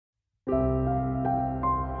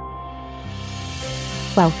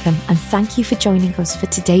Welcome and thank you for joining us for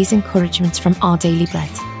today's encouragement from Our Daily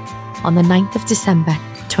Bread on the 9th of December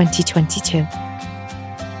 2022.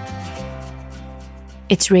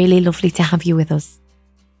 It's really lovely to have you with us.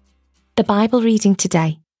 The Bible reading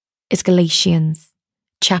today is Galatians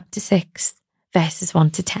chapter 6 verses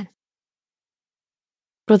 1 to 10.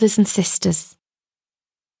 Brothers and sisters,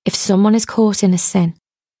 if someone is caught in a sin,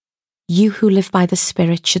 you who live by the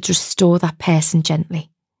Spirit should restore that person gently.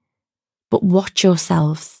 But watch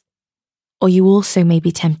yourselves, or you also may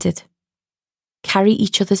be tempted. Carry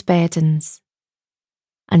each other's burdens,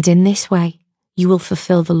 and in this way you will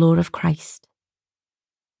fulfill the law of Christ.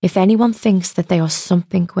 If anyone thinks that they are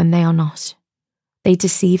something when they are not, they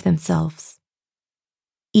deceive themselves.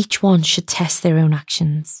 Each one should test their own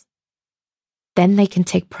actions. Then they can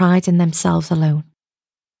take pride in themselves alone,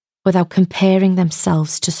 without comparing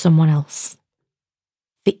themselves to someone else.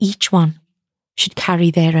 For each one should carry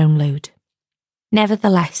their own load.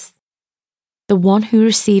 Nevertheless, the one who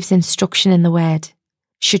receives instruction in the word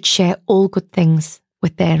should share all good things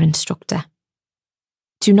with their instructor.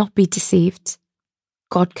 Do not be deceived.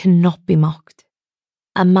 God cannot be mocked.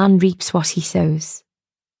 A man reaps what he sows.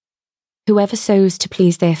 Whoever sows to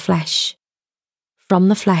please their flesh, from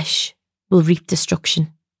the flesh will reap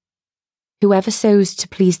destruction. Whoever sows to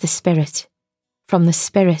please the Spirit, from the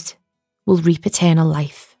Spirit will reap eternal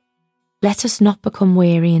life. Let us not become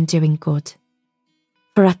weary in doing good,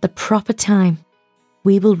 for at the proper time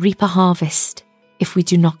we will reap a harvest if we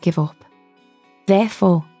do not give up.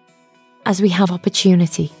 Therefore, as we have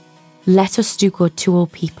opportunity, let us do good to all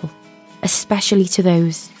people, especially to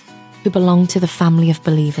those who belong to the family of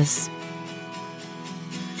believers.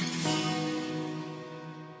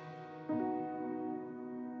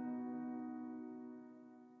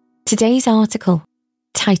 Today's article,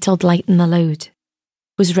 titled Lighten the Load,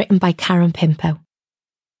 was written by Karen Pimpo.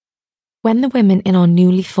 When the women in our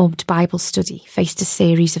newly formed Bible study faced a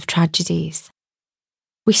series of tragedies,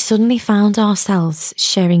 we suddenly found ourselves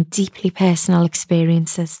sharing deeply personal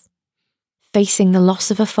experiences, facing the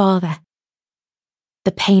loss of a father,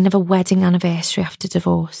 the pain of a wedding anniversary after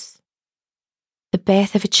divorce, the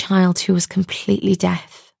birth of a child who was completely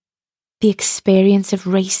deaf, the experience of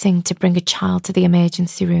racing to bring a child to the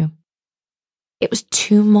emergency room. It was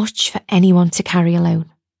too much for anyone to carry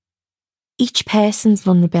alone. Each person's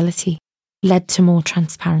vulnerability led to more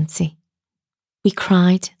transparency. We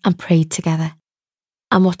cried and prayed together,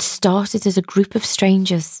 and what started as a group of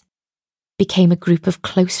strangers became a group of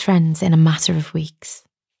close friends in a matter of weeks.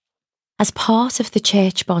 As part of the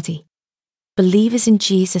church body, believers in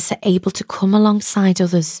Jesus are able to come alongside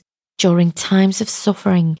others during times of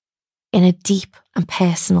suffering in a deep and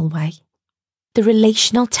personal way. The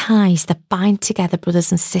relational ties that bind together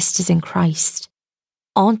brothers and sisters in Christ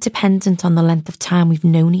aren't dependent on the length of time we've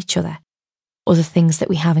known each other or the things that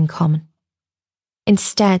we have in common.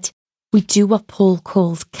 Instead, we do what Paul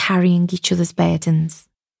calls carrying each other's burdens.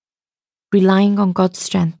 Relying on God's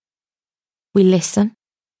strength, we listen,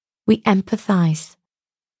 we empathise,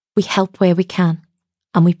 we help where we can,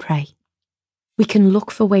 and we pray. We can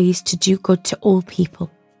look for ways to do good to all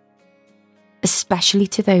people, especially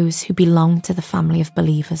to those who belong to the family of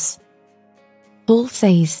believers. Paul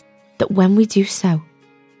says that when we do so,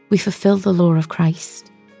 we fulfill the law of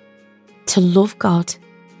Christ, to love God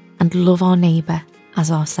and love our neighbour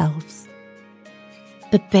as ourselves.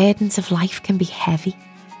 The burdens of life can be heavy,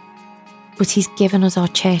 but he's given us our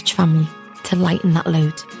church family to lighten that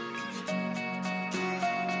load.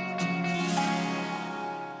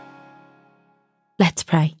 Let's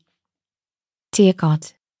pray. Dear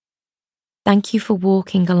God, thank you for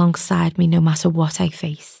walking alongside me no matter what I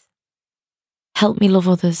face. Help me love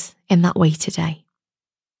others in that way today.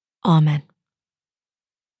 Amen.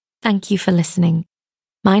 Thank you for listening.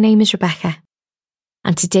 My name is Rebecca,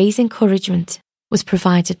 and today's encouragement was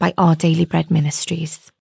provided by Our Daily Bread Ministries.